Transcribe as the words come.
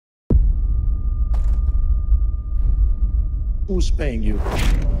Who's paying you?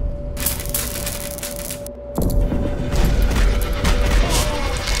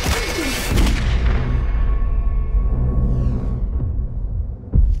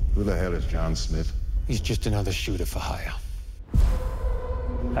 Who the hell is John Smith? He's just another shooter for hire.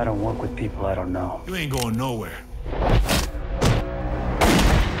 I don't work with people I don't know. You ain't going nowhere. I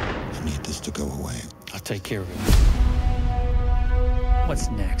need this to go away. I'll take care of it. What's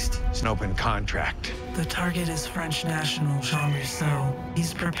next? It's an open contract. The target is French national Jean Rousseau.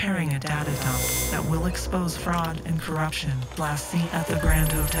 He's preparing a data dump that will expose fraud and corruption. Last seen at the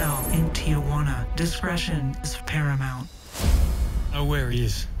Grand Hotel in Tijuana. Discretion is paramount. Know where he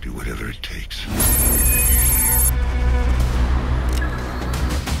is. Do whatever it takes.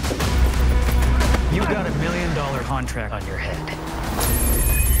 You got $1 million contract on your head.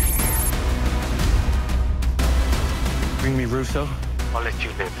 Bring me Rousseau. I'll let you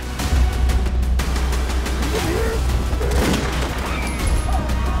live.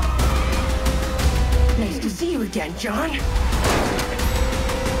 Nice to see you again, John.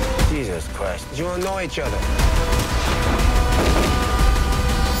 Jesus Christ. You don't know each other.